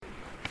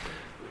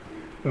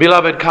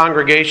Beloved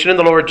congregation in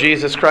the Lord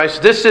Jesus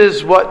Christ, this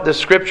is what the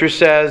Scripture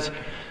says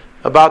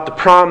about the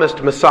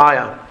promised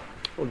Messiah.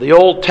 The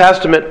Old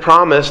Testament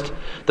promised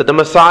that the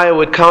Messiah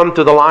would come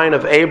through the line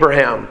of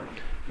Abraham.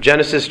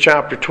 Genesis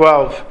chapter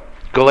 12,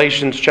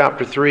 Galatians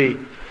chapter 3.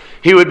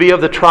 He would be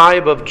of the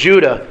tribe of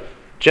Judah.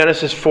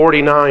 Genesis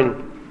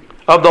 49.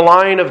 Of the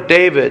line of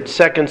David,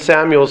 2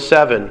 Samuel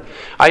 7.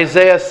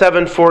 Isaiah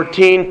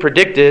 7:14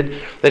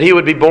 predicted that he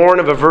would be born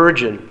of a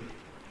virgin.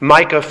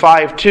 Micah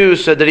 5:2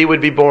 said that he would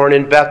be born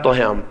in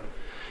Bethlehem.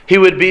 He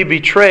would be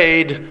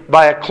betrayed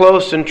by a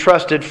close and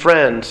trusted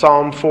friend,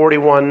 Psalm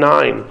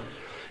 41:9.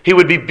 He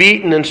would be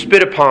beaten and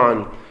spit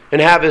upon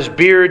and have his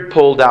beard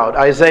pulled out,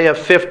 Isaiah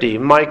 50,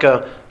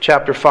 Micah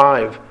chapter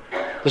 5.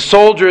 The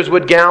soldiers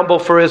would gamble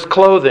for his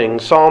clothing,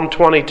 Psalm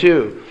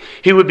 22.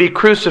 He would be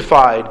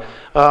crucified,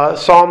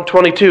 Psalm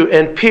 22,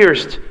 and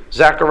pierced,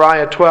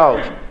 Zechariah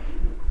 12.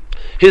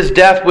 His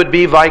death would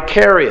be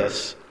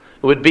vicarious.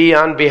 It would be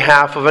on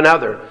behalf of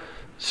another.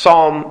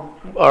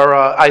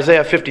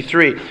 Isaiah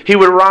 53. He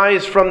would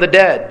rise from the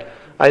dead.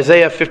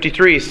 Isaiah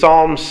 53,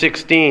 Psalm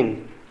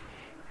 16.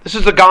 This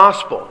is the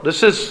gospel.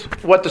 This is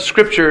what the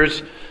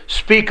Scriptures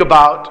speak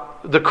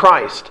about the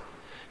Christ.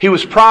 He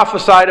was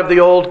prophesied of the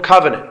Old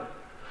Covenant.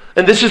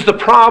 And this is the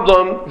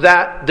problem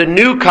that the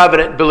New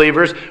Covenant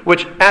believers,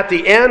 which at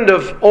the end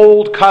of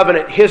Old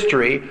Covenant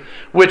history,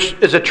 which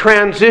is a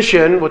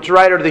transition, which the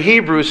writer of the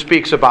Hebrews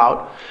speaks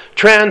about,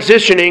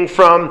 transitioning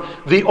from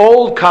the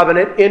Old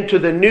Covenant into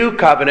the New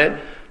Covenant,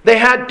 they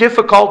had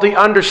difficulty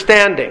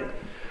understanding.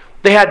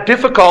 They had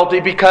difficulty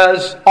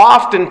because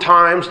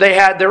oftentimes they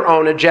had their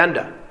own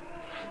agenda.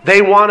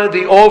 They wanted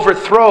the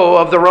overthrow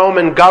of the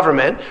Roman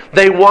government.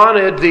 They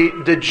wanted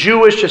the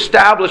Jewish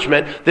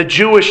establishment, the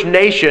Jewish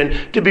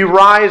nation, to be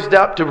raised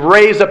up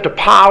to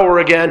power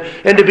again,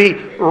 and to be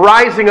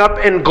rising up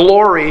in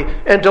glory,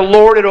 and to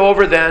lord it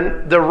over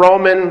then the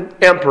Roman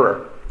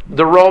emperor,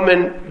 the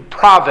Roman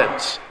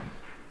province.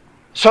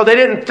 So they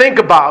didn't think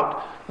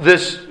about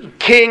this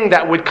king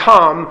that would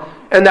come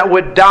and that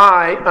would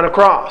die on a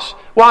cross.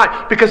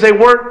 Why? Because they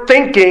weren't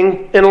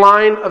thinking in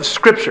line of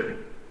Scripture.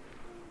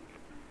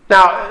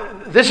 Now,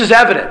 this is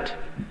evident.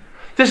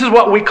 This is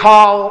what we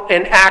call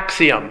an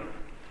axiom.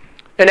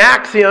 An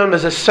axiom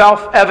is a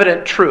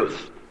self-evident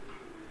truth.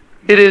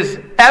 It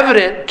is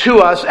evident to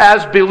us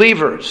as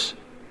believers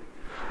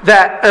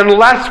that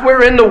unless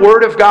we're in the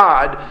Word of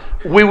God,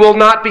 we will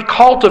not be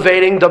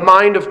cultivating the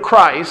mind of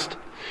Christ.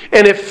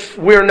 And if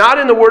we're not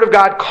in the Word of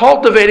God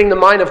cultivating the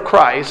mind of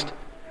Christ,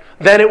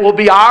 then it will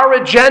be our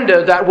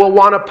agenda that we'll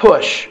want to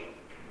push.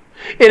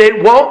 And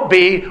it won't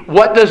be,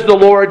 what does the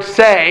Lord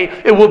say?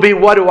 It will be,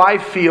 what do I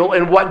feel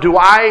and what do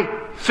I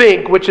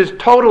think, which is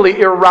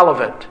totally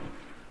irrelevant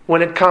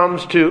when it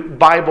comes to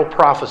Bible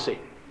prophecy.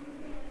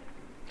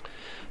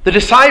 The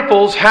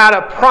disciples had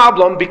a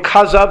problem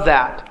because of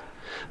that.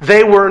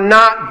 They were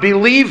not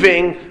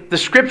believing the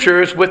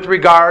Scriptures with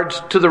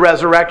regards to the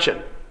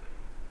resurrection.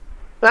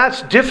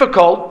 That's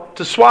difficult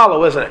to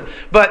swallow, isn't it?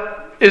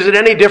 But is it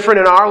any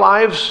different in our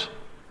lives?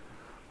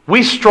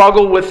 We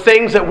struggle with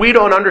things that we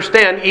don't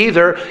understand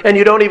either, and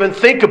you don't even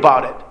think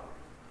about it.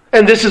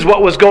 And this is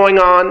what was going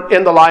on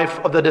in the life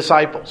of the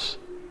disciples.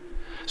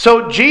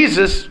 So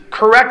Jesus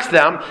corrects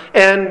them,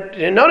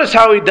 and notice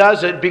how he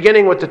does it,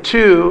 beginning with the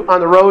two on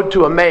the road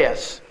to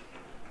Emmaus.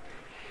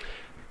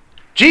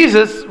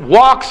 Jesus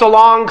walks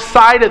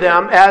alongside of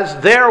them as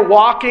they're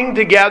walking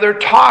together,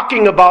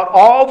 talking about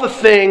all the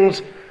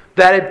things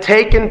that had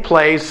taken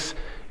place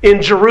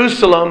in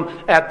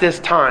Jerusalem at this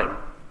time.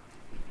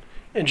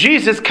 And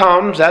Jesus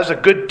comes as a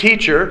good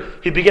teacher.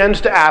 He begins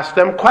to ask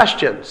them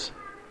questions.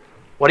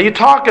 What are you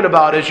talking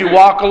about as you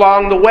walk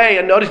along the way?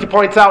 And notice he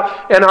points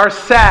out, and are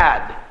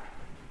sad.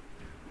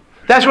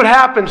 That's what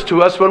happens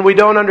to us when we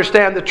don't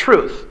understand the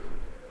truth.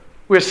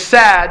 We're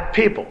sad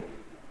people.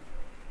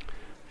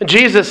 And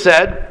Jesus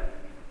said,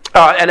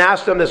 and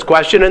asked them this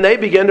question, and they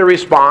begin to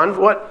respond.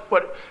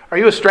 What? Are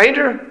you a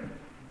stranger?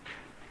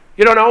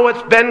 You don't know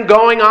what's been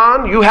going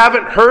on? You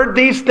haven't heard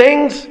these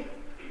things?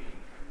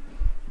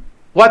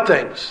 What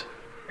things?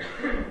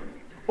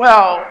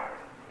 Well,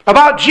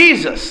 about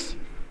Jesus.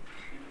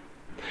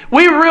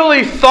 We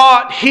really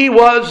thought he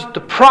was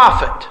the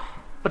prophet.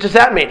 What does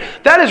that mean?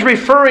 That is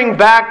referring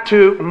back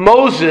to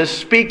Moses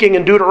speaking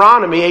in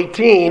Deuteronomy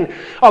 18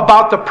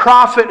 about the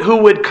prophet who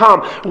would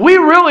come. We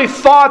really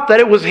thought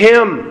that it was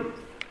him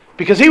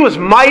because he was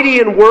mighty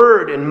in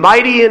word and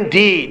mighty in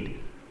deed.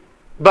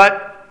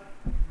 But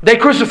they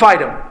crucified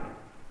him.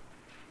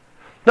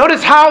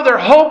 Notice how their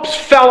hopes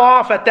fell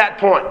off at that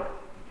point.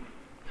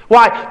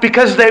 Why?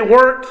 Because they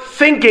weren't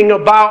thinking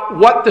about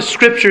what the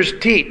Scriptures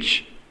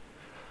teach.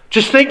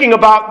 Just thinking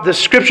about the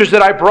Scriptures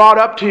that I brought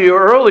up to you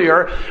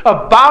earlier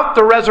about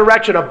the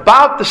resurrection,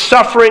 about the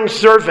suffering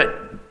servant.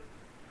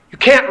 You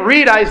can't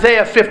read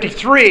Isaiah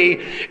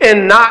 53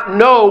 and not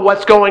know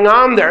what's going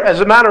on there.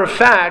 As a matter of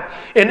fact,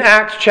 in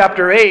Acts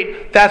chapter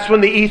 8, that's when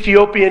the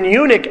Ethiopian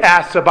eunuch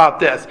asks about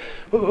this.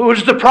 Who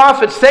does the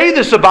prophet say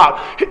this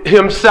about?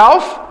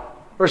 Himself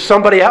or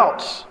somebody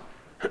else?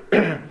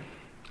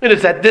 It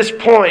is at this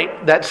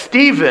point that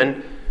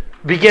Stephen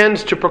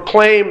begins to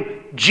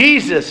proclaim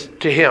Jesus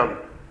to him.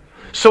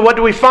 So what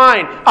do we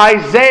find?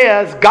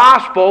 Isaiah's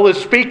gospel is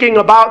speaking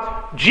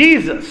about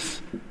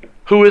Jesus,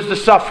 who is the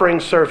suffering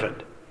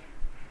servant.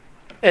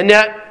 And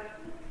yet,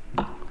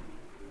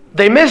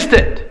 they missed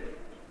it.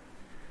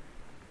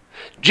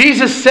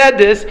 Jesus said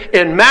this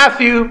in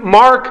Matthew,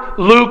 Mark,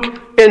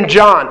 Luke, and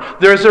John.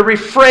 There's a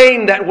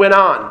refrain that went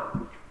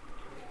on.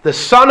 The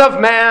Son of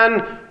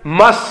Man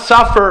must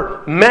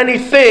suffer many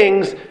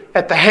things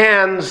at the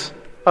hands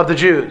of the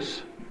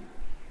Jews.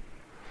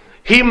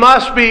 He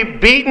must be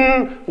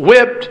beaten,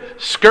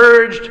 whipped,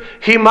 scourged.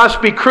 He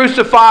must be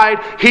crucified.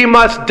 He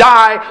must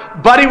die,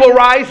 but he will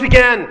rise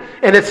again.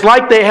 And it's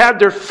like they have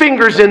their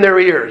fingers in their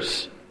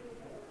ears.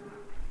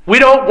 We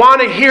don't want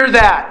to hear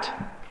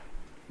that.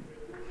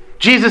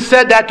 Jesus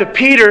said that to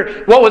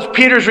Peter. What was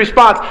Peter's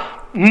response?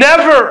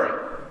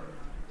 Never.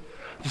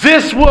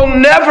 This will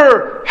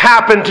never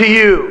happen to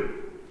you.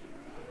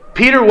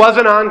 Peter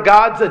wasn't on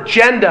God's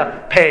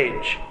agenda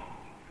page.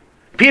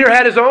 Peter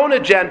had his own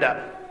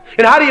agenda.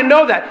 And how do you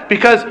know that?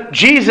 Because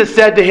Jesus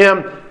said to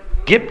him,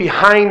 "Get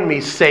behind me,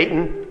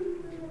 Satan.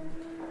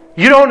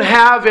 You don't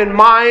have in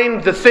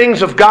mind the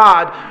things of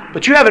God,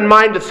 but you have in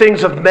mind the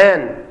things of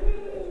men.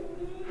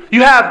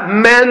 You have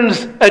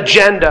men's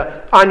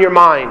agenda on your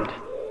mind.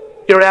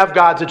 You don't have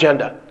God's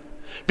agenda.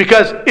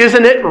 Because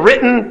isn't it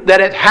written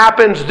that it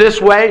happens this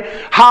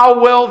way?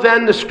 How will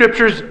then the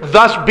Scriptures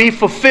thus be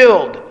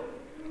fulfilled?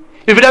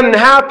 If it doesn't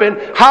happen,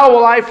 how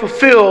will I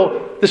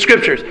fulfill the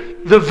Scriptures?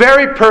 The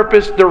very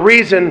purpose, the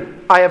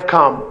reason I have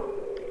come.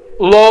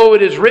 Lo,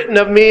 it is written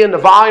of me in the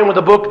volume of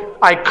the book,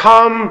 I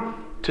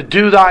come to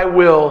do thy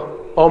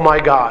will, O my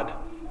God."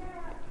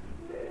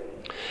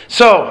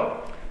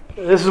 So,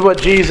 this is what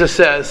Jesus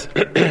says.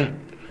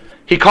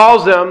 He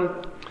calls them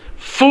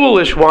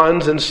foolish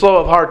ones and slow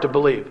of heart to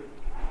believe.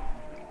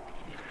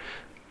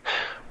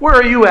 Where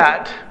are you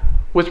at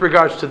with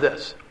regards to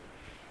this?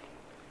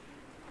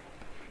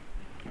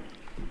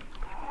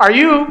 Are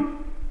you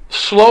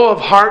slow of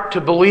heart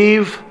to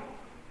believe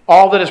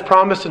all that is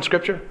promised in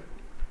Scripture?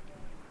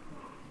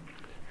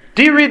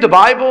 Do you read the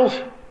Bible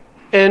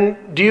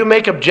and do you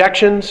make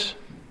objections?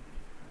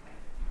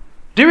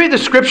 Do you read the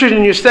Scriptures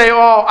and you say,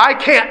 "Oh, I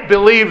can't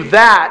believe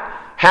that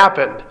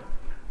happened"?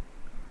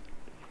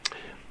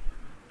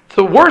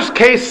 The worst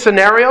case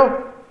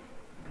scenario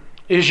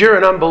is you're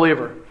an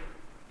unbeliever.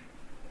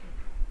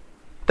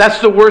 That's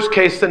the worst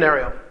case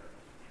scenario.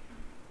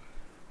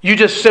 You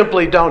just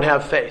simply don't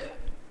have faith.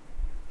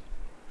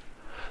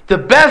 The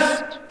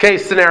best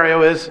case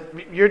scenario is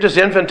you're just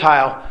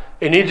infantile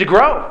and need to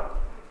grow.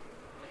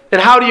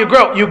 And how do you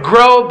grow? You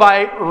grow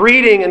by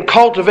reading and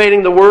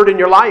cultivating the Word in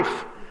your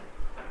life.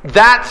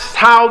 That's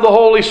how the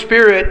Holy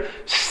Spirit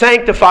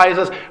sanctifies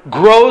us,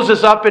 grows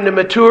us up into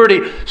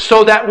maturity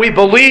so that we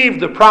believe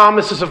the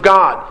promises of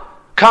God.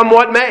 Come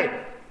what may.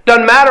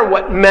 Doesn't matter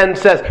what men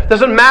says.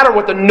 Doesn't matter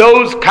what the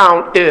nose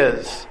count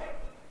is.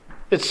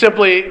 It's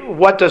simply,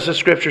 what does the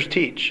Scriptures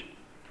teach?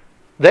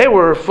 They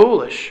were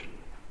foolish.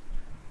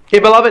 Hey,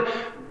 beloved,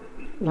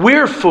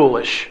 we're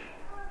foolish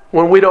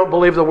when we don't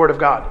believe the Word of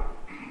God.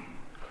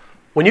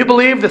 When you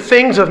believe the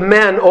things of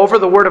men over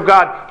the Word of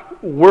God,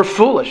 we're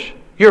foolish.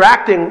 You're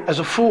acting as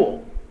a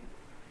fool.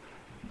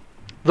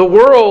 The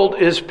world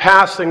is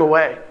passing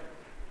away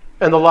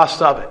and the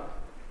lust of it.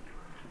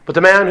 But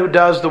the man who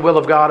does the will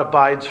of God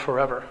abides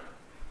forever.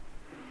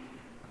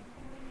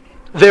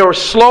 They were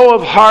slow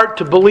of heart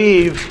to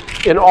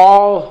believe in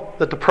all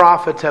that the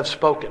prophets have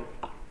spoken.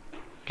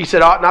 He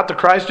said, "Ought not the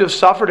Christ to have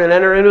suffered and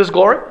enter into his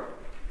glory?"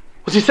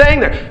 What's he saying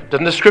there?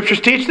 Doesn't the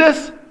Scriptures teach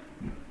this?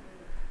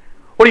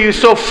 What, are you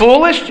so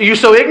foolish? Are you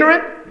so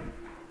ignorant?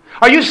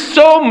 Are you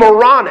so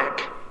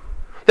moronic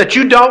that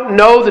you don't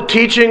know the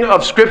teaching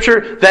of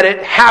Scripture, that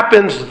it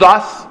happens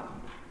thus?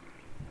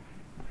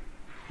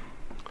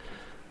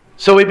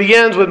 So he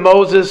begins with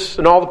Moses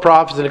and all the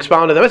prophets and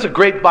expounded them. It's a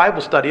great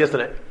Bible study, isn't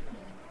it?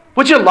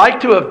 Would you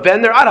like to have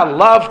been there? I'd have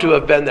loved to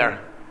have been there.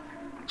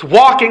 It's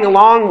walking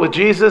along with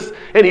Jesus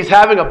and he's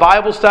having a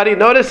Bible study.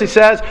 Notice he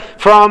says,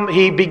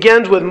 he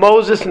begins with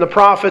Moses and the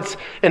prophets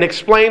and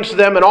explains to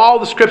them in all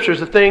the Scriptures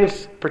the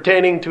things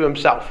pertaining to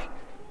himself.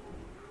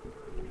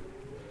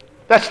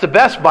 That's the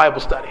best Bible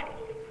study.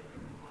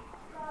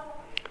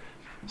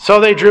 So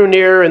they drew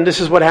near, and this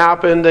is what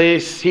happened.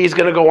 He's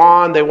going to go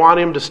on. They want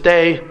him to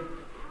stay.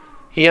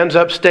 He ends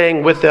up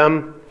staying with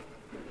them.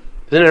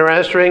 Isn't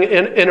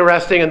it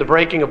interesting in the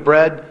breaking of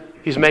bread,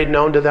 he's made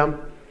known to them?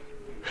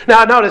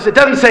 Now notice, it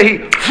doesn't say he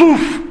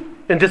poof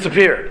and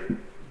disappeared.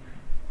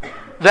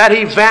 That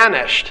he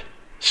vanished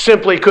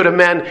simply could have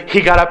meant he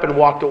got up and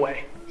walked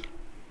away.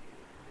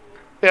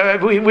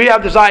 We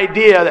have this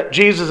idea that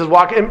Jesus is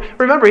walking. And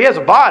remember, he has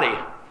a body.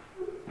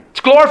 It's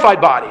a glorified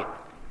body.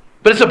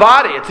 But it's a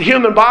body. It's a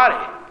human body.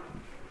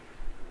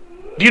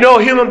 Do you know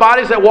human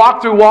bodies that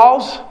walk through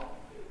walls?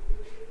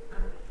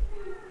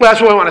 Well,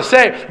 that's what I want to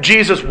say.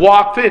 Jesus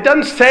walked through. It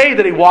doesn't say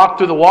that he walked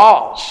through the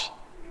walls.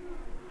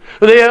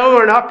 They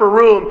were in an upper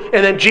room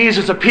and then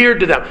Jesus appeared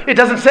to them. It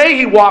doesn't say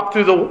he walked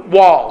through the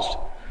walls.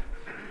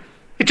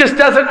 It just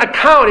doesn't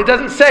account. It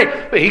doesn't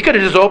say, but he could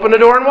have just opened the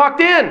door and walked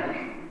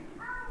in.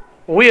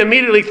 We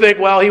immediately think,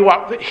 well,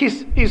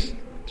 he's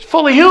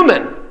fully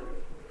human.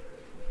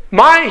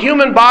 My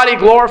human body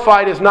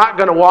glorified is not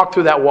going to walk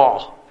through that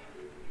wall.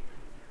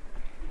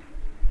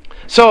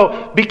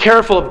 So be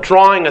careful of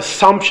drawing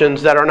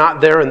assumptions that are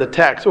not there in the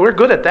text. We're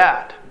good at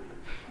that.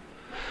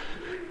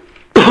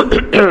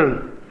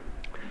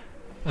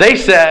 They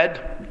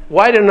said,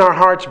 why didn't our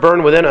hearts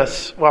burn within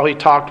us while he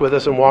talked with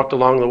us and walked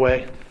along the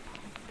way?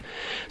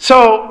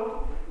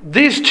 So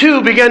these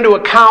two began to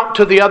account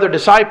to the other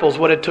disciples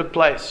what had took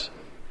place.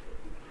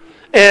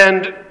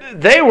 And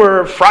they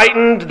were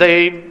frightened.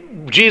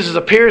 Jesus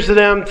appears to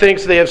them,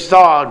 thinks they have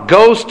saw a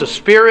ghost, a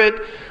spirit.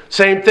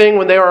 Same thing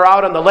when they were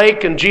out on the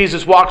lake and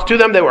Jesus walks to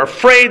them. They were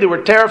afraid, they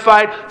were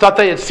terrified, thought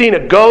they had seen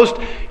a ghost.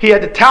 He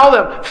had to tell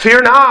them,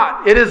 fear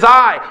not, it is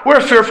I. We're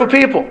a fearful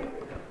people.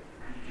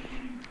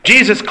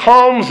 Jesus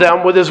calms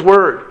them with his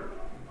word.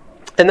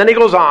 And then he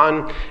goes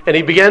on and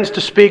he begins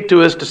to speak to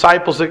his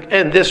disciples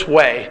in this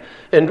way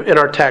in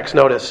our text.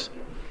 Notice.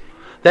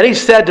 Then he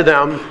said to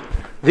them,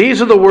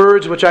 these are the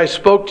words which I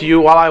spoke to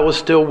you while I was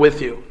still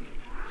with you.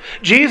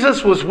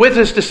 Jesus was with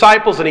his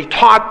disciples and he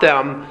taught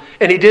them,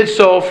 and he did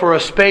so for a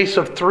space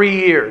of 3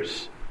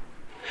 years.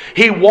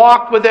 He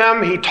walked with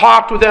them, he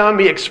talked with them,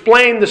 he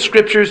explained the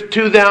scriptures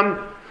to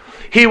them.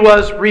 He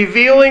was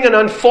revealing and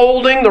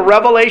unfolding the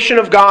revelation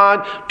of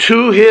God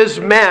to his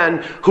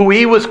men who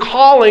he was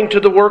calling to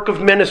the work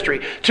of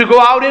ministry, to go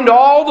out into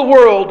all the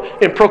world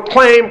and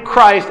proclaim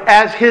Christ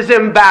as his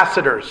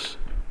ambassadors,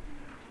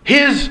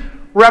 his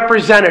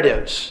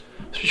representatives.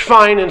 Which you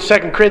find in 2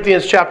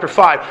 Corinthians chapter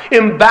 5.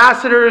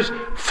 Ambassadors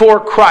for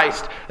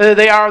Christ.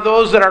 They are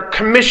those that are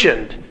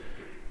commissioned.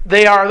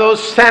 They are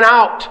those sent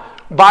out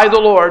by the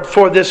Lord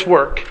for this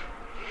work.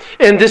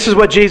 And this is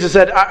what Jesus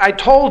said, I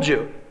told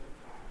you.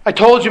 I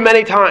told you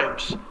many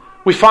times.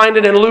 We find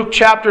it in Luke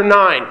chapter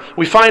 9.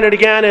 We find it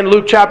again in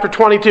Luke chapter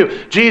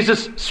 22.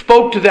 Jesus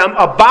spoke to them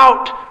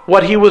about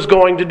what he was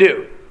going to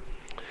do.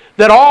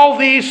 That all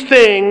these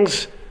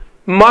things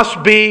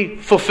must be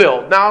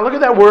fulfilled. Now look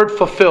at that word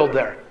fulfilled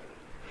there.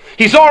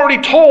 He's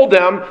already told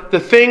them the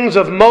things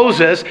of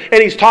Moses,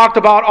 and he's talked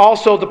about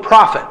also the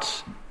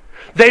prophets.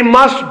 They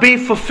must be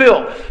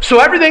fulfilled. So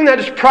everything that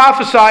is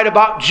prophesied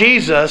about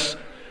Jesus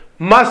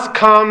must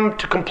come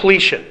to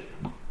completion.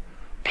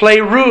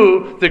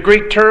 Plerou, the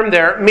Greek term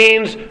there,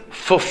 means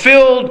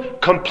fulfilled,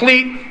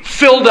 complete,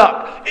 filled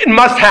up. It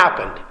must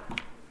happen.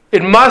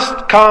 It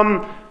must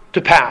come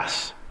to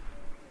pass.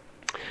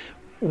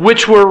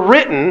 Which were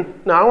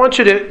written, now I want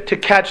you to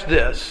catch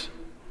this.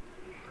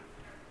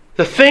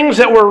 The things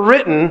that were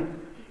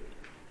written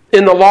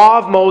in the law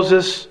of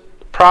Moses,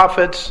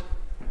 prophets,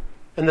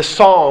 and the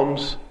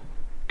Psalms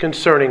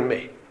concerning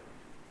me.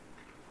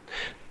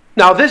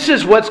 Now this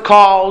is what's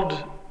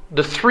called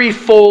the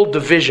threefold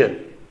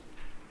division.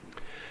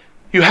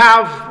 You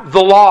have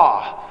the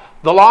law.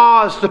 The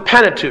law is the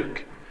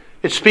Pentateuch.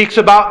 It speaks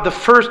about the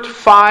first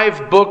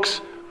 5 books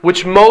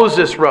which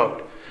Moses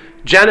wrote.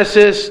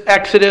 Genesis,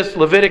 Exodus,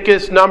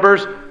 Leviticus,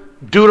 Numbers,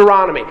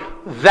 Deuteronomy.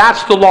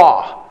 That's the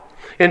law.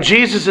 And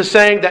Jesus is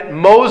saying that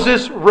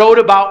Moses wrote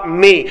about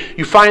me.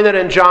 You find that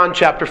in John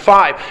chapter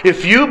 5.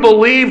 If you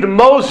believed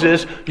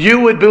Moses, you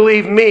would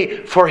believe me,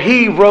 for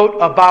he wrote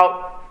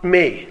about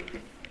me.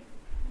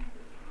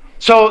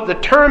 So the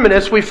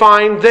terminus we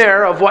find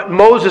there of what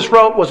Moses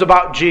wrote was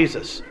about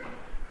Jesus.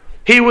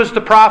 He was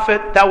the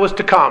prophet that was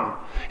to come.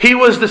 He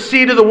was the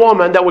seed of the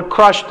woman that would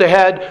crush the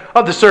head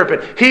of the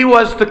serpent. He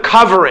was the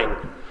covering.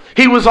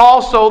 He was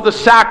also the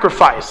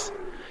sacrifice.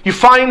 You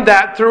find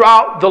that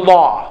throughout the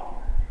law.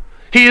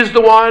 He is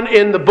the one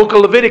in the book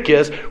of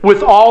Leviticus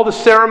with all the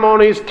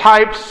ceremonies,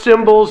 types,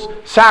 symbols,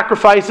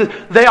 sacrifices.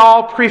 They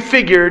all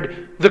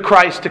prefigured the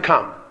Christ to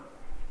come.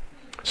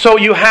 So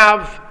you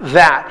have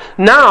that.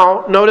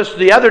 Now, notice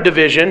the other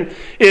division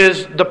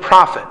is the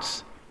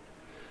prophets.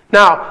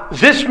 Now,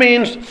 this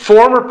means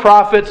former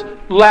prophets,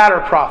 latter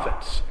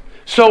prophets.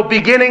 So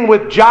beginning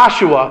with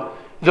Joshua,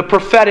 the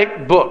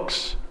prophetic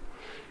books.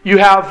 You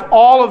have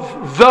all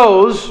of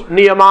those,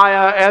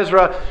 Nehemiah,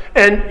 Ezra,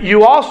 and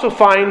you also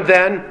find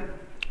then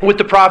with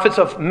the prophets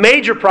of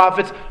major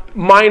prophets,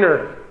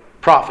 minor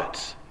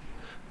prophets.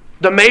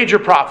 The major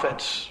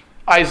prophets,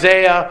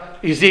 Isaiah,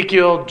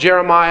 Ezekiel,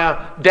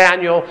 Jeremiah,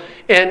 Daniel,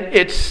 and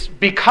it's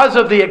because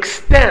of the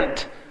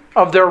extent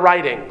of their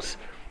writings.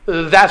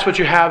 That's what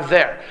you have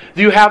there.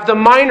 You have the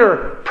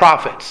minor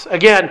prophets,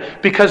 again,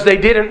 because they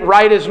didn't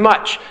write as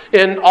much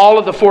in all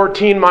of the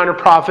 14 minor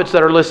prophets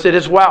that are listed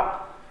as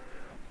well.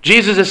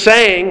 Jesus is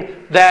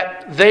saying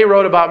that they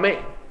wrote about me.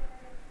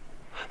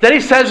 Then he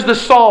says the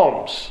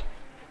Psalms.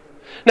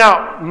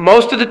 Now,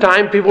 most of the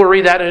time people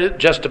read that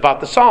just about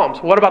the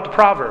Psalms. What about the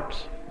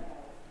Proverbs?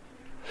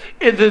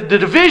 The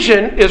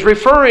division is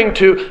referring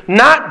to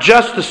not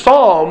just the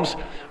Psalms,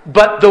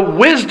 but the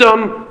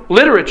wisdom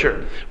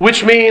literature,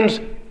 which means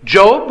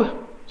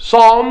Job,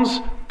 Psalms,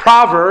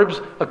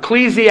 Proverbs,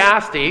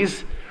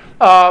 Ecclesiastes.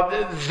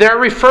 They're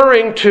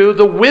referring to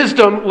the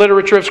wisdom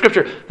literature of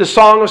Scripture, the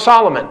Song of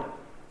Solomon.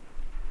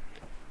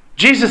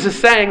 Jesus is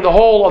saying the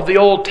whole of the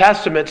Old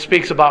Testament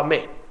speaks about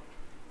me.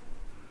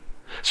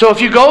 So if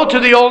you go to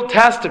the Old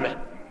Testament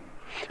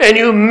and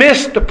you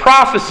miss the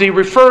prophecy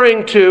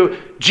referring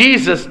to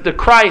Jesus, the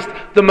Christ,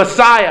 the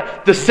Messiah,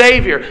 the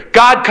Savior,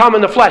 God come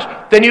in the flesh,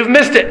 then you've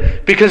missed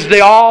it, because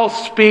they all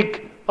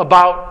speak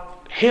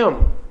about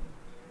Him.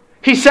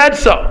 He said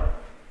so.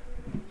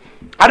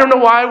 I don't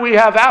know why we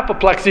have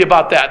apoplexy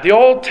about that. The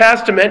Old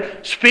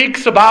Testament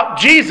speaks about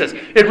Jesus.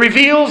 It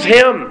reveals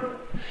Him.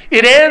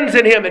 It ends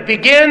in Him. It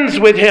begins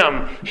with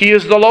Him. He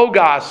is the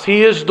Logos.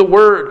 He is the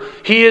Word.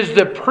 He is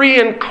the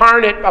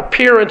pre-incarnate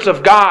appearance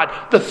of God.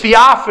 The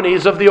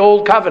theophanies of the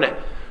Old Covenant.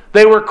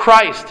 They were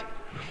Christ.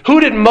 Who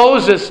did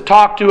Moses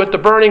talk to at the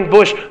burning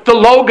bush? The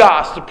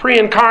Logos, the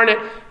pre-incarnate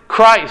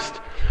Christ.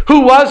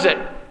 Who was it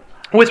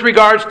with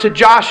regards to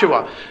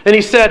Joshua? And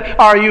he said,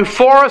 are you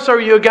for us or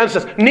are you against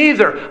us?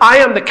 Neither. I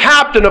am the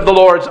captain of the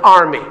Lord's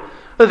army.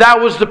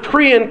 That was the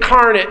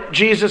pre-incarnate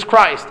Jesus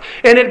Christ.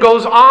 And it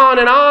goes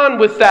on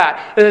with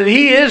that.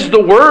 He is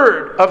the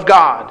Word of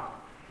God.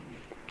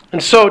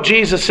 And so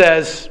Jesus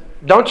says,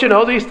 don't you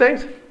know these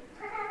things?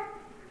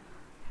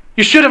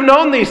 You should have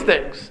known these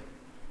things.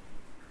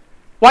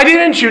 Why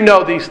didn't you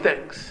know these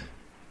things?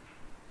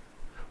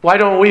 Why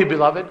don't we,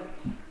 beloved?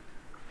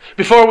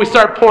 Before we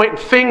start pointing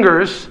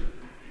fingers,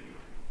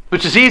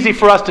 which is easy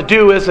for us to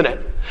do, isn't it?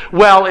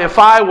 Well, if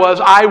I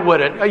was, I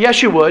wouldn't.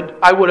 Yes, you would.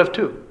 I would have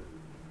too.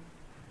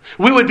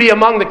 We would be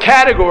among the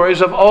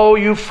categories of, oh,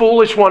 you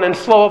foolish one and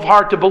slow of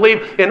heart to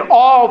believe in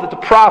all that the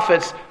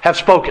prophets have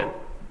spoken.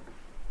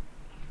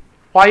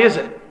 Why is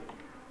it?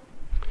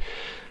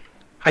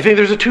 I think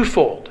there's a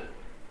twofold.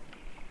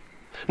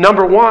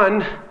 Number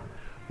one,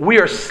 we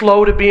are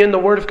slow to be in the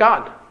Word of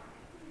God.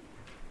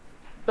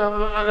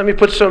 Now, let me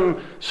put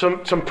some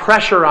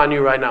pressure on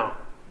you right now.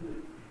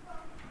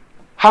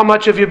 How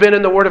much have you been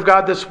in the Word of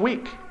God this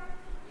week?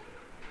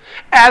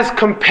 As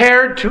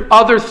compared to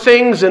other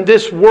things in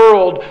this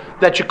world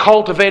that you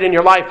cultivate in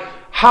your life,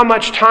 how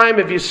much time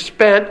have you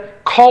spent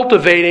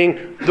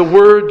cultivating the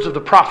words of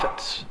the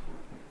prophets?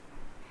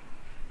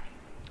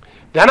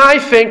 Then I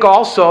think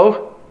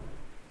also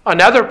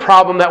another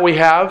problem that we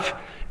have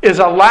is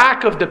a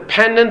lack of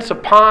dependence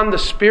upon the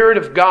Spirit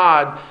of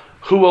God,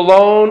 who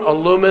alone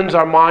illumines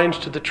our minds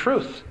to the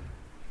truth.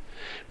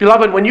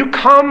 Beloved, when you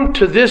come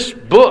to this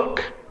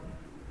book,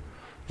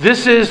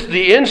 this is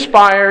the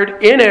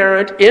inspired,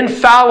 inerrant,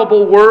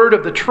 infallible Word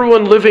of the true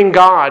and living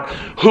God,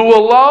 who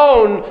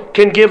alone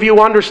can give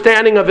you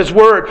understanding of His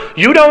Word.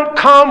 You don't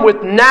come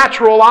with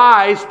natural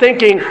eyes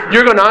thinking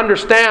you're going to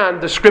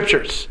understand the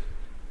Scriptures.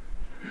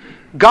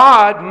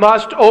 God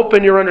must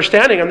open your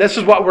understanding, and this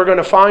is what we're going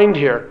to find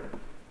here.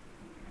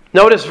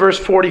 Notice verse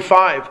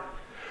 45.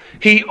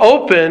 He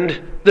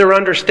opened their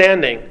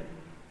understanding.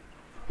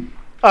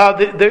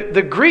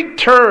 The Greek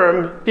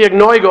term,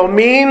 diagnoigo,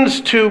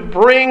 means to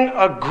bring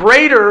a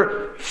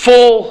greater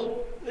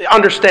full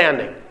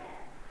understanding.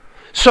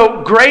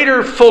 So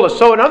greater fullness.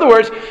 So in other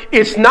words,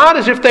 it's not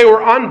as if they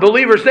were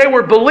unbelievers. They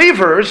were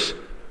believers,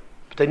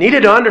 but they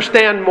needed to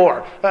understand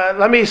more.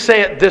 Let me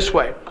say it this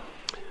way.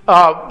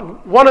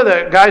 One of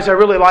the guys I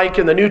really like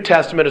in the New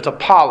Testament is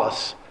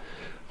Apollos.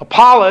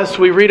 Apollos,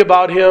 we read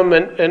about him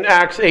in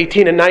Acts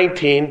 18 and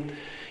 19.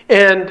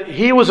 And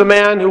he was a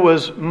man who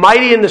was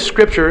mighty in the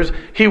Scriptures.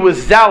 He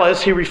was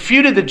zealous. He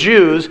refuted the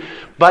Jews,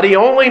 but he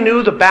only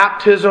knew the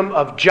baptism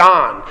of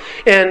John.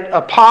 And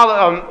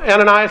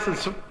Ananias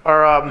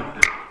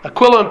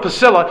Aquila and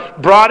Priscilla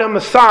brought him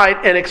aside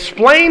and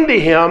explained to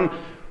him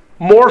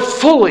more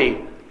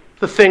fully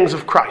the things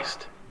of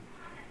Christ.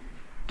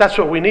 That's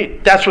what we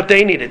need. That's what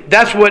they needed.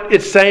 That's what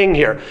it's saying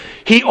here.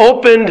 He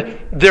opened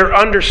their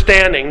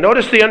understanding.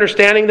 Notice the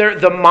understanding there,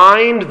 the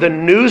mind, the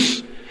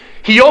nous.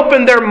 He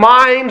opened their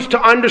minds to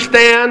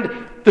understand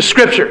the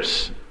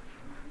Scriptures.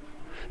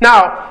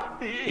 Now,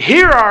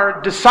 here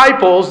are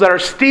disciples that are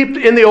steeped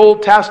in the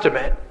Old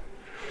Testament.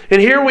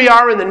 And here we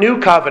are in the New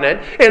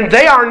Covenant. And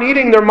they are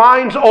needing their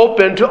minds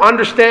open to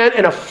understand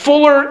in a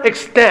fuller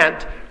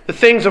extent the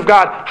things of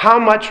God. How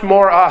much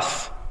more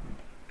us?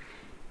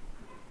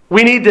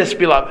 We need this,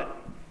 beloved.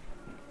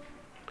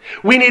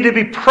 We need to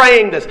be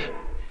praying this.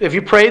 Have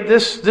you prayed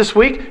this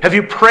week? Have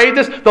you prayed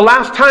this? The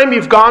last time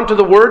you've gone to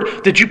the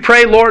Word, did you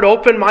pray, Lord,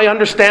 open my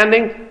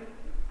understanding?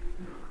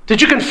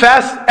 Did you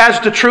confess,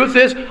 as the truth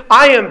is,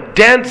 I am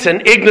dense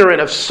and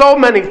ignorant of so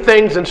many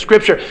things in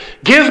Scripture.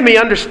 Give me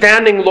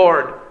understanding,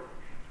 Lord.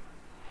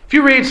 If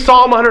you read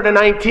Psalm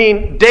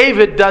 119,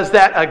 David does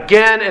that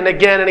again and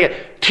again and again.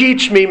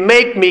 Teach me,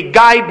 make me,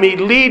 guide me,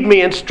 lead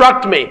me,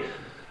 instruct me.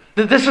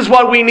 This is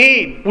what we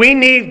need. We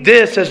need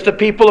this as the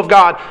people of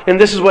God, and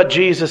this is what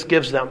Jesus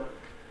gives them.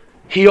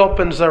 He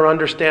opens their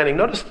understanding.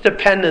 Notice the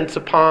dependence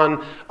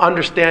upon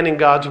understanding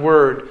God's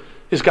Word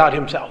is God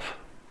Himself.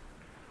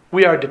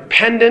 We are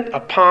dependent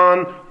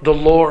upon the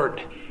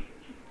Lord.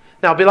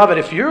 Now, beloved,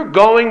 if you're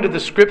going to the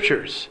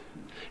Scriptures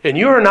and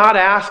you are not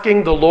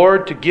asking the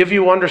Lord to give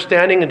you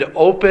understanding and to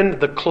open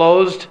the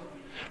closed,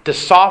 to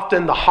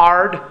soften the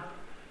hard,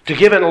 to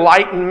give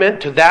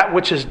enlightenment to that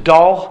which is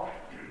dull,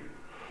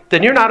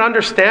 then you're not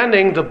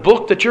understanding the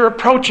book that you're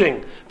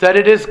approaching, that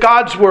it is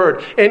God's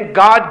Word, and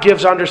God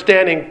gives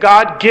understanding.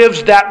 God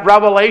gives that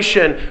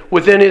revelation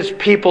within His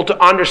people to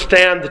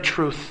understand the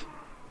truth.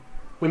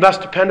 We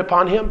must depend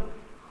upon Him.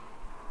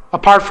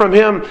 Apart from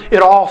Him,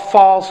 it all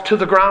falls to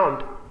the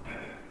ground.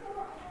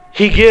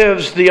 He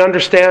gives the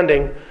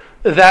understanding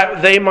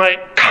that they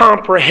might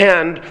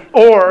comprehend,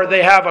 or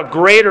they have a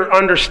greater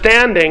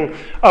understanding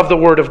of the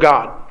Word of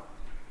God.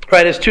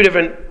 Right? It's two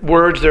different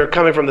words. They're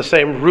coming from the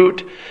same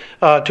root,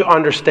 to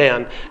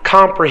understand.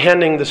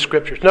 Comprehending the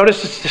Scriptures.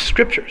 Notice it's the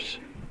Scriptures.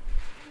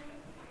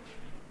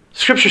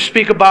 Scriptures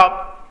speak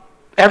about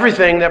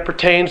everything that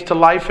pertains to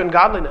life and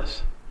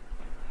godliness.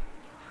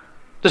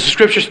 Does the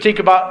Scripture speak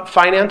about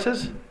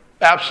finances?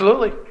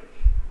 Absolutely.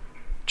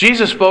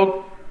 Jesus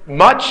spoke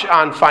much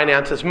on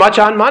finances, much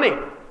on money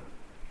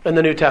in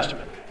the New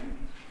Testament.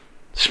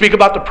 Speak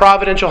about the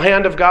providential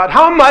hand of God.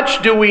 How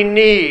much do we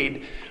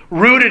need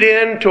rooted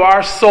into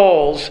our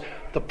souls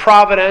the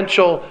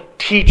providential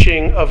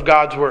teaching of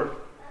God's Word?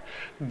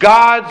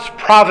 God's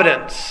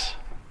providence.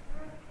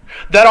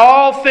 That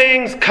all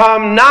things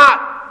come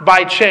not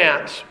by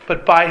chance,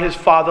 but by His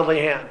fatherly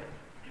hand.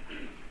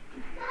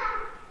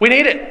 We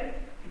need it.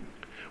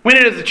 We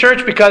need it as a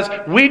church because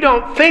we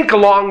don't think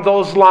along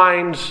those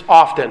lines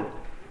often.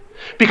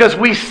 Because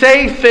we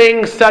say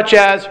things such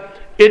as,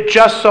 "It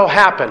just so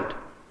happened,"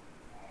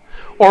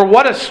 or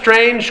 "What a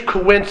strange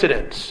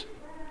coincidence,"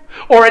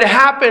 or "It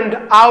happened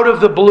out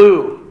of the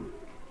blue,"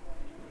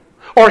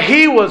 or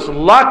 "He was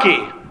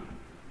lucky,"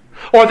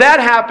 or "That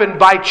happened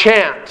by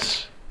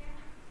chance."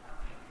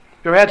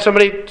 You ever had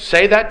somebody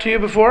say that to you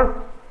before?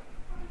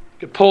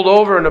 Get pulled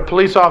over and a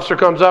police officer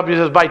comes up and he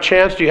says, "By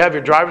chance, do you have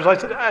your driver's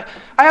license?"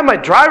 I have my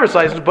driver's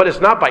license, but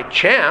it's not by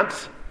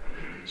chance.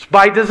 It's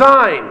by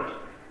design.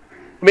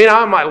 I mean,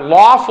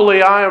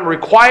 I am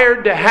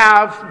required to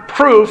have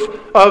proof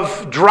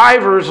of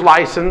driver's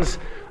license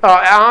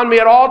on me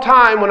at all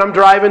time when I'm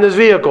driving this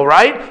vehicle,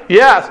 right?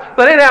 Yes,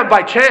 that didn't happen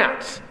by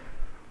chance.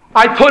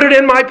 I put it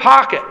in my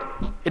pocket.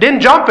 It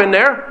didn't jump in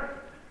there.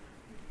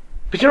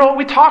 But you know what?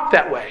 We talk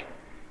that way.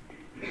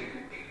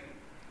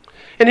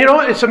 And you know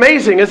what? It's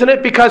amazing, isn't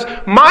it? Because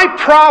my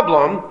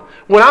problem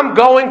when I'm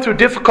going through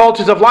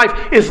difficulties of life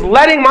is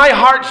letting my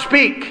heart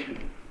speak.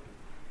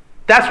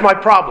 That's my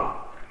problem.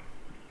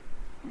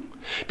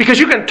 Because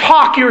you can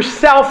talk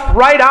yourself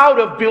right out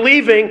of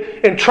believing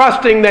and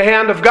trusting the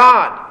hand of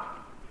God.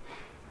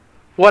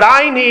 What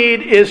I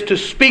need is to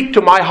speak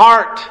to my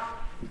heart.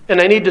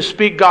 And I need to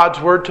speak God's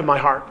Word to my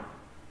heart.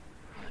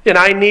 And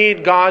I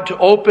need God to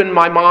open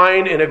my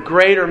mind in a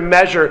greater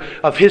measure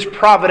of His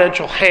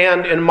providential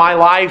hand in my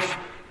life.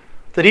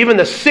 That even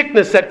the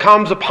sickness that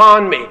comes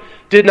upon me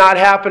did not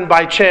happen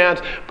by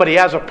chance, but He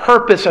has a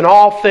purpose in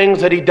all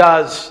things that He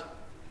does.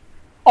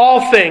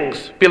 All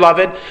things,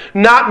 beloved.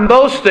 Not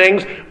most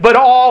things, but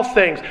all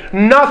things.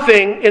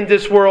 Nothing in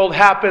this world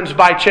happens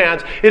by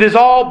chance. It is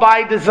all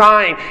by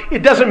design.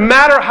 It doesn't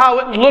matter how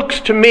it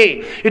looks to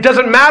me. It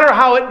doesn't matter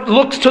how it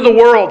looks to the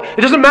world.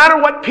 It doesn't matter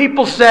what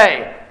people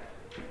say.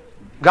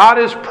 God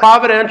is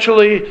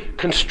providentially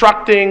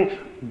constructing,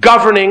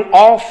 governing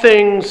all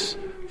things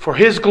for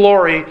His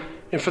glory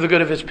and for the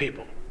good of His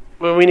people.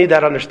 Well, we need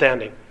that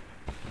understanding.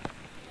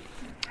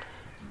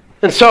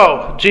 And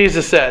so,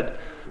 Jesus said,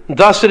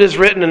 "Thus it is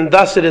written, and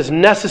thus it is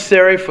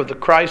necessary for the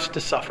Christ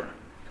to suffer."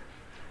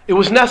 It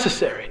was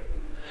necessary.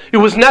 It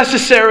was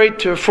necessary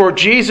for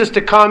Jesus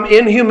to come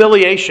in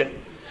humiliation.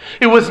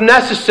 It was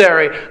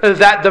necessary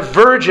that the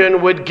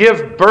virgin would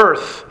give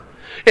birth,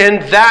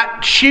 and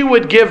that she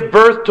would give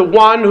birth to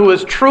one who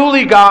is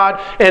truly God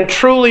and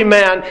truly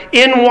man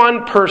in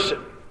one person.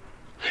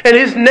 And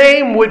His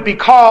name would be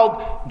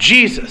called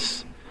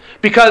Jesus,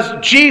 because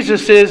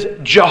Jesus is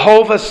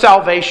Jehovah's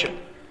salvation.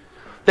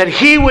 That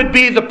He would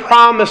be the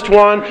promised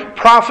one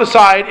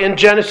prophesied in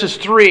Genesis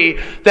 3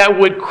 that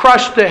would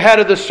crush the head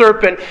of the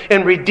serpent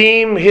and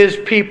redeem His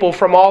people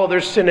from all of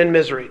their sin and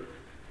misery.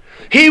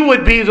 He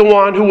would be the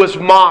one who was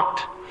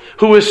mocked,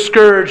 who was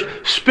scourged,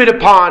 spit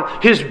upon.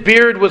 His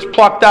beard was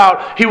plucked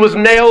out. He was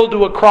nailed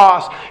to a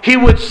cross. He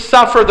would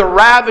suffer the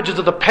ravages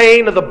of the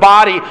pain of the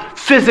body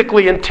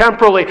physically and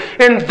temporally,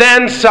 and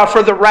then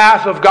suffer the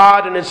wrath of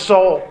God in His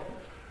soul.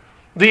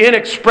 The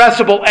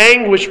inexpressible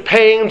anguish,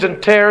 pains,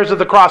 and tears of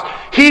the cross.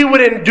 He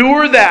would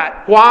endure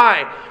that.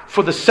 Why?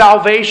 For the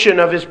salvation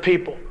of His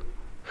people.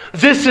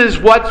 This is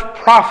what's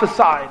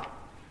prophesied.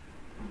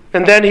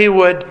 And then He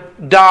would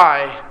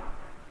die,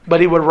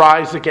 but He would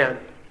rise again.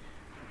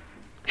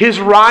 His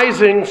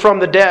rising from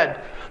the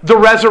dead, the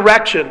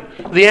resurrection,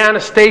 the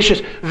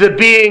anastasis, the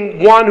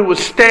being one who was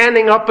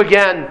standing up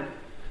again,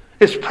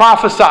 is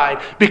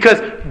prophesied. Because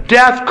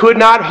death could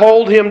not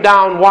hold Him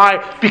down.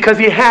 Why? Because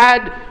He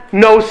had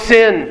no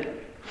sin.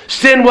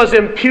 Sin was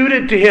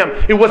imputed to Him.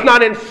 It was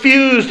not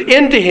infused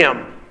into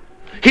Him.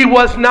 He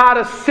was not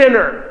a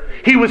sinner.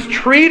 He was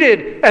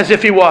treated as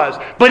if He was.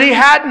 But He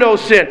had no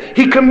sin.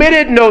 He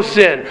committed no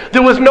sin.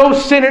 There was no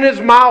sin in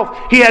His mouth.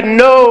 He had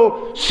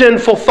no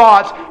sinful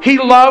thoughts. He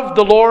loved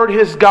the Lord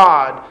His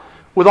God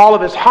with all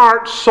of his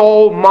heart,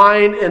 soul,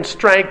 mind, and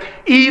strength,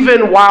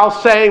 even while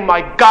saying,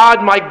 my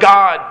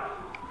God,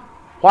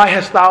 why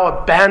hast thou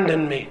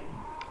abandoned me?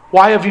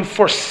 Why have you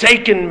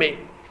forsaken me?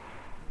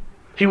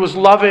 He was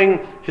loving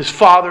his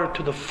Father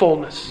to the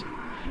fullness,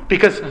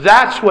 because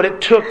that's what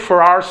it took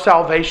for our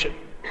salvation.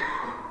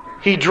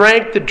 He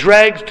drank the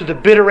dregs to the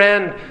bitter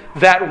end,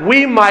 that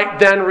we might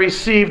then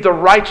receive the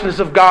righteousness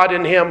of God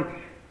in him.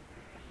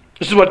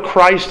 This is what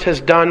Christ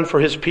has done for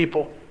his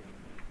people.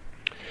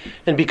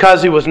 And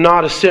because he was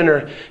not a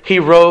sinner, he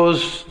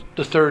rose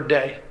the third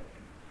day.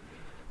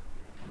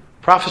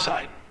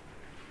 Prophesied.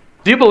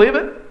 Do you believe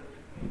it?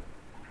 Do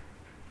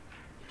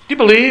you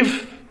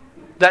believe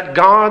that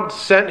God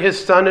sent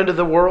his Son into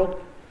the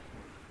world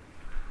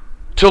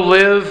to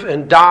live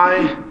and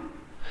die,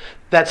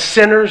 that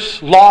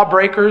sinners,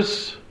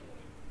 lawbreakers,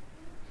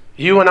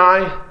 you and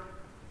I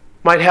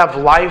might have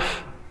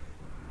life,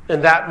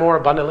 and that more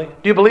abundantly?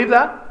 Do you believe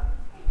that?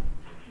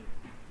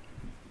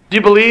 Do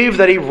you believe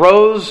that he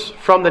rose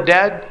from the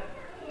dead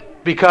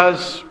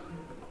because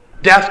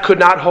death could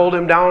not hold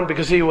him down,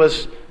 because he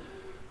was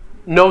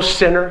no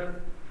sinner?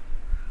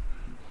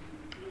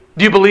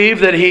 Do you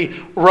believe that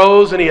he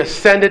rose and he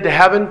ascended to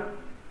heaven?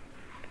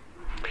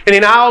 And he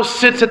now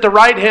sits at the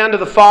right hand of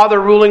the Father,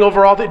 ruling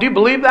over all things. Do you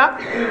believe that?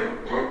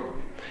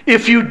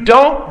 If you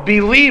don't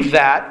believe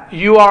that,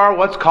 you are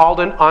what's called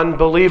an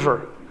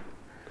unbeliever.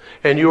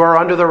 And you are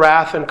under the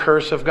wrath and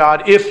curse of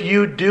God. If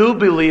you do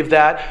believe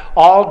that,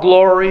 all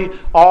glory,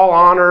 all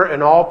honor,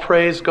 and all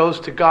praise goes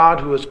to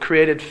God, who has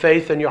created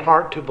faith in your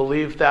heart to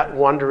believe that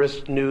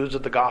wondrous news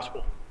of the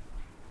gospel.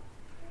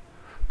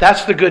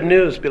 That's the good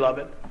news,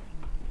 beloved.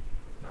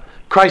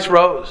 Christ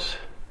rose.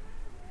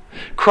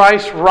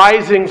 Christ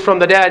rising from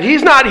the dead.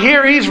 He's not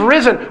here, he's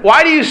risen.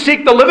 Why do you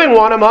seek the living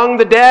one among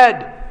the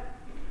dead?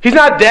 He's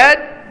not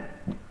dead.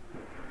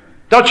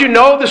 Don't you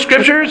know the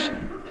scriptures?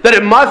 That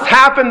it must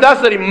happen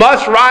thus, that he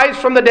must rise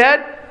from the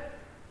dead?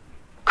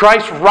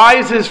 Christ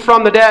rises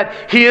from the dead.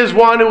 He is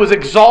one who is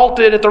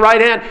exalted at the right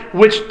hand,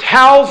 which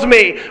tells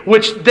me,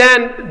 which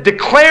then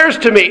declares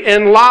to me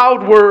in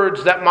loud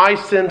words that my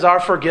sins are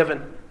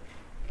forgiven.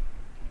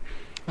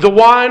 The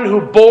one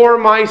who bore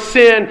my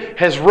sin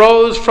has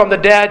rose from the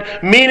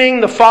dead, meaning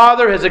the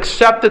Father has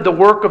accepted the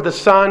work of the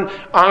Son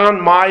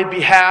on my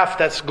behalf.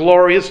 That's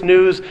glorious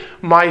news.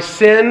 My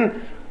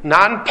sin,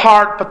 not in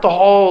part, but the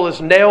whole,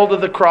 is nailed to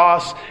the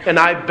cross, and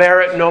I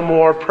bear it no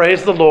more.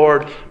 Praise the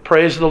Lord,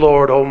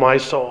 O my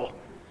soul.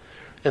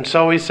 And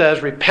so he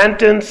says,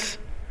 repentance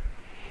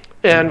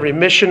and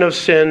remission of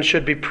sin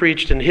should be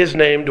preached in his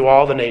name to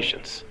all the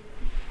nations.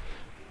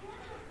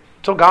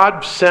 So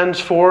God sends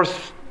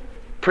forth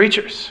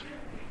preachers.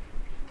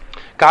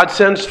 God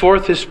sends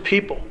forth his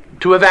people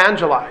to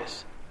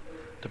evangelize.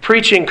 The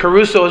preaching,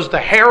 kerusso, is the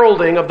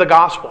heralding of the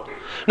gospel.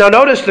 Now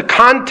notice the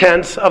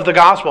contents of the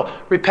gospel.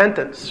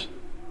 Repentance.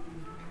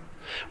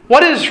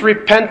 What is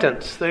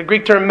repentance? The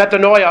Greek term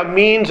metanoia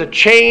means a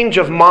change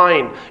of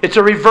mind. It's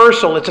a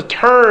reversal. It's a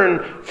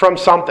turn from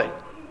something.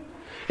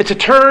 It's a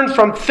turn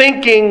from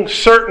thinking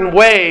certain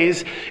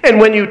ways.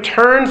 And when you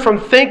turn from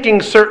thinking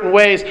certain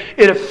ways,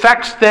 it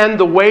affects then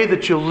the way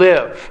that you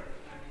live.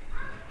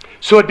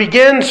 So it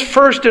begins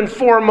first and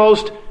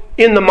foremost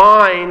in the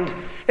mind,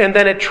 and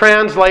then it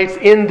translates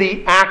in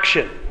the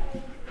action.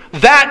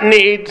 That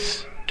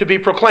needs to be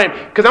proclaimed.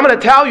 Because I'm going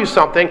to tell you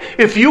something.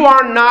 If you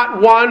are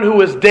not one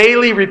who is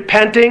daily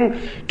repenting,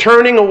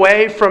 turning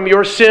away from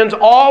your sins,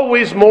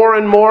 always more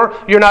and more,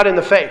 you're not in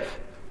the faith.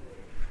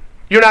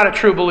 You're not a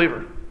true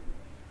believer.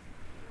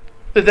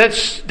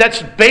 That's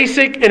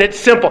basic and it's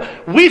simple.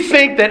 We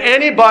think that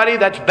anybody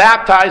that's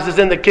baptized is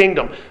in the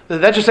kingdom.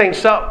 That just ain't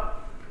so.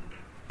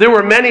 There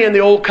were many in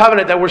the Old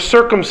Covenant that were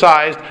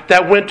circumcised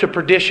that went to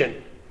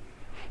perdition.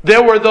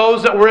 There were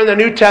those that were in the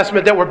New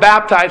Testament that were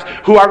baptized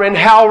who are in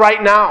hell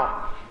right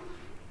now.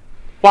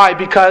 Why?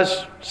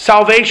 Because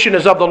salvation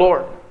is of the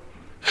Lord.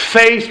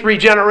 Faith,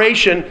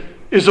 regeneration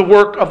is the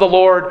work of the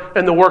Lord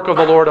and the work of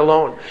the Lord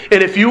alone.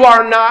 And if you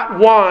are not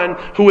one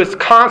who is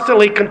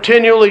constantly,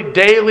 continually,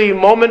 daily,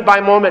 moment by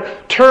moment,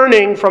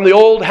 turning from the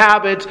old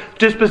habits,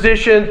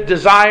 dispositions,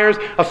 desires,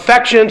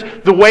 affections,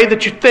 the way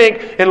that you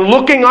think, and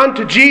looking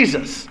unto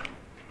Jesus,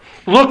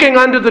 looking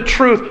unto the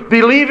truth,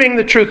 believing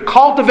the truth,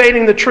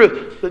 cultivating the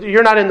truth,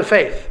 you're not in the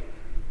faith.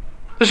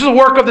 This is the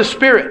work of the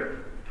Spirit.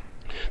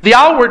 The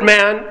outward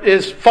man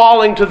is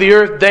falling to the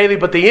earth daily,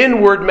 but the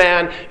inward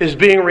man is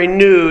being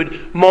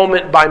renewed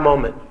moment by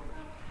moment.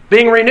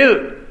 Being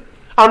renewed.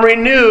 I'm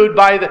renewed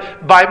by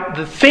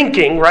the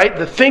thinking, right?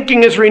 The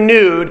thinking is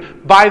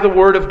renewed by the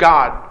Word of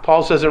God,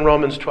 Paul says in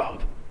Romans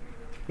 12.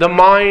 The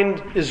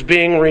mind is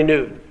being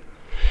renewed.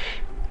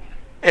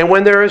 And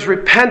when there is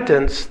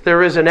repentance,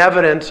 there is an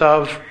evidence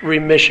of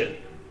remission.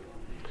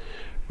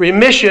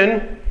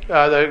 Remission,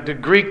 the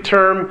Greek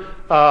term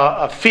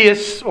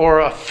aphias or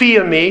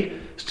aphiemi,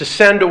 to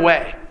send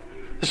away.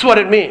 This is what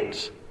it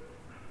means.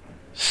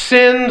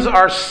 Sins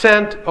are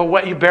sent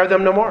away. You bear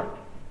them no more.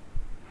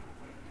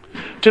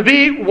 To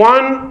be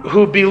one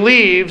who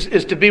believes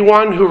is to be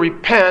one who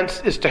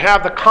repents, is to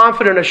have the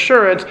confident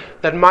assurance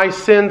that my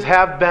sins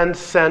have been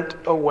sent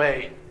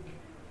away,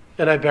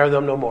 and I bear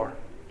them no more.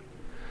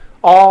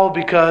 All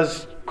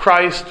because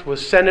Christ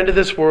was sent into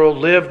this world,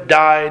 lived,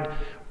 died,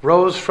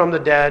 rose from the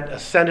dead,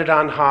 ascended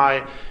on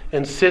high,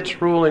 and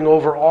sits ruling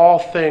over all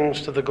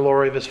things to the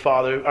glory of his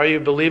Father. Are you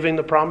believing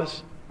the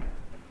promise?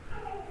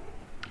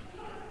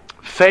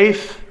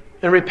 Faith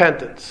and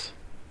repentance,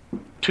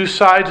 two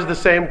sides of the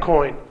same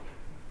coin.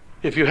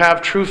 If you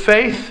have true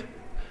faith,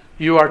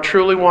 you are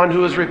truly one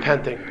who is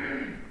repenting.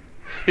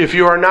 If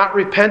you are not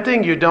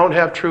repenting, you don't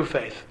have true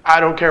faith. I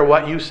don't care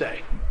what you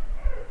say.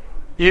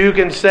 You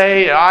can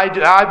say,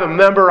 I'm a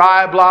member,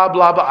 blah,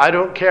 blah, blah. I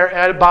don't care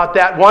about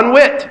that one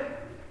whit.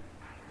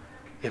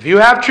 If you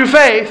have true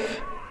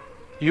faith,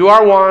 you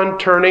are one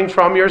turning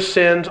from your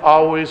sins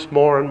always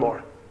more and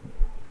more.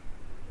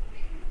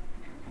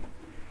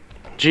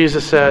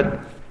 Jesus said,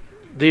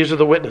 these are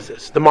the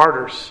witnesses, the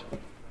martyrs.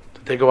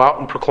 They go out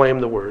and proclaim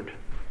the word.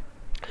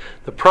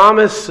 The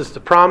promise is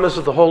the promise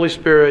of the Holy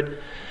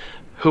Spirit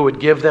who would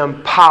give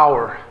them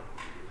power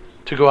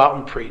to go out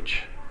and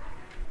preach.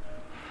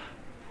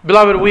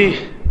 Beloved,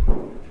 we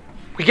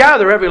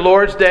gather every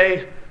Lord's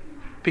Day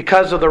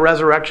because of the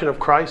resurrection of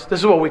Christ. This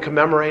is what we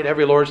commemorate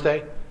every Lord's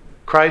Day.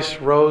 Christ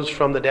rose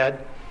from the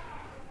dead.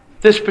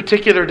 This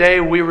particular day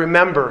we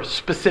remember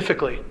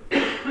specifically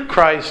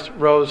Christ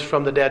rose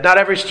from the dead. Not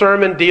every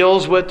sermon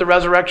deals with the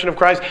resurrection of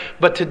Christ,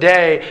 but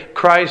today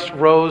Christ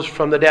rose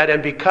from the dead.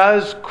 And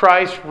because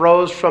Christ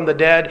rose from the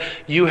dead,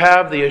 you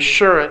have the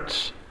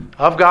assurance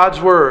of God's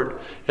word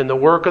in the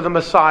work of the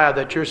Messiah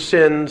that your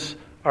sins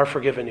are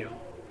forgiven you.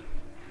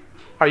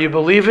 Are you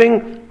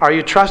believing? Are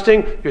you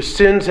trusting? Your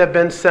sins have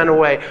been sent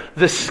away.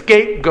 The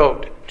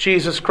scapegoat,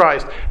 Jesus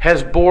Christ,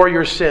 has bore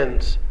your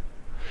sins.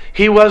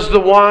 He was the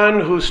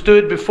one who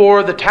stood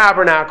before the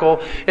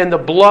tabernacle, and the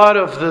blood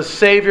of the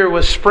Savior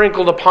was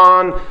sprinkled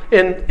upon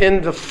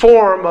in the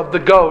form of the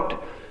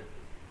goat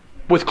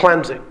with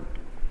cleansing.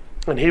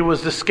 And he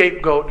was the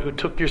scapegoat who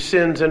took your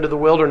sins into the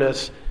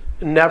wilderness,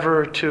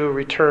 never to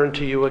return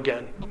to you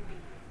again.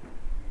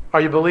 Are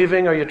you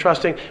believing? Are you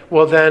trusting?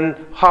 Well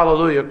then,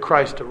 hallelujah,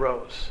 Christ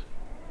arose.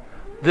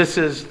 This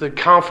is the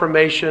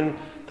confirmation,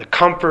 the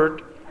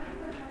comfort,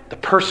 the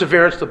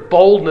perseverance, the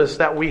boldness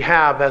that we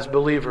have as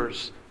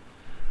believers,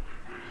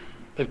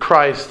 that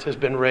Christ has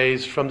been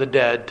raised from the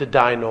dead to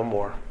die no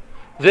more.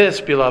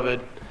 This,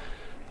 beloved,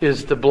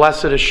 is the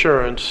blessed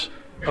assurance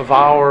of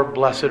our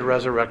blessed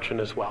resurrection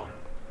as well.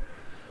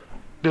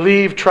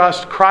 Believe,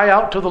 trust, cry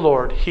out to the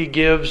Lord. He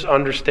gives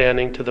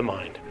understanding to the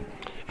mind.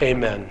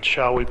 Amen.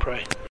 Shall we pray?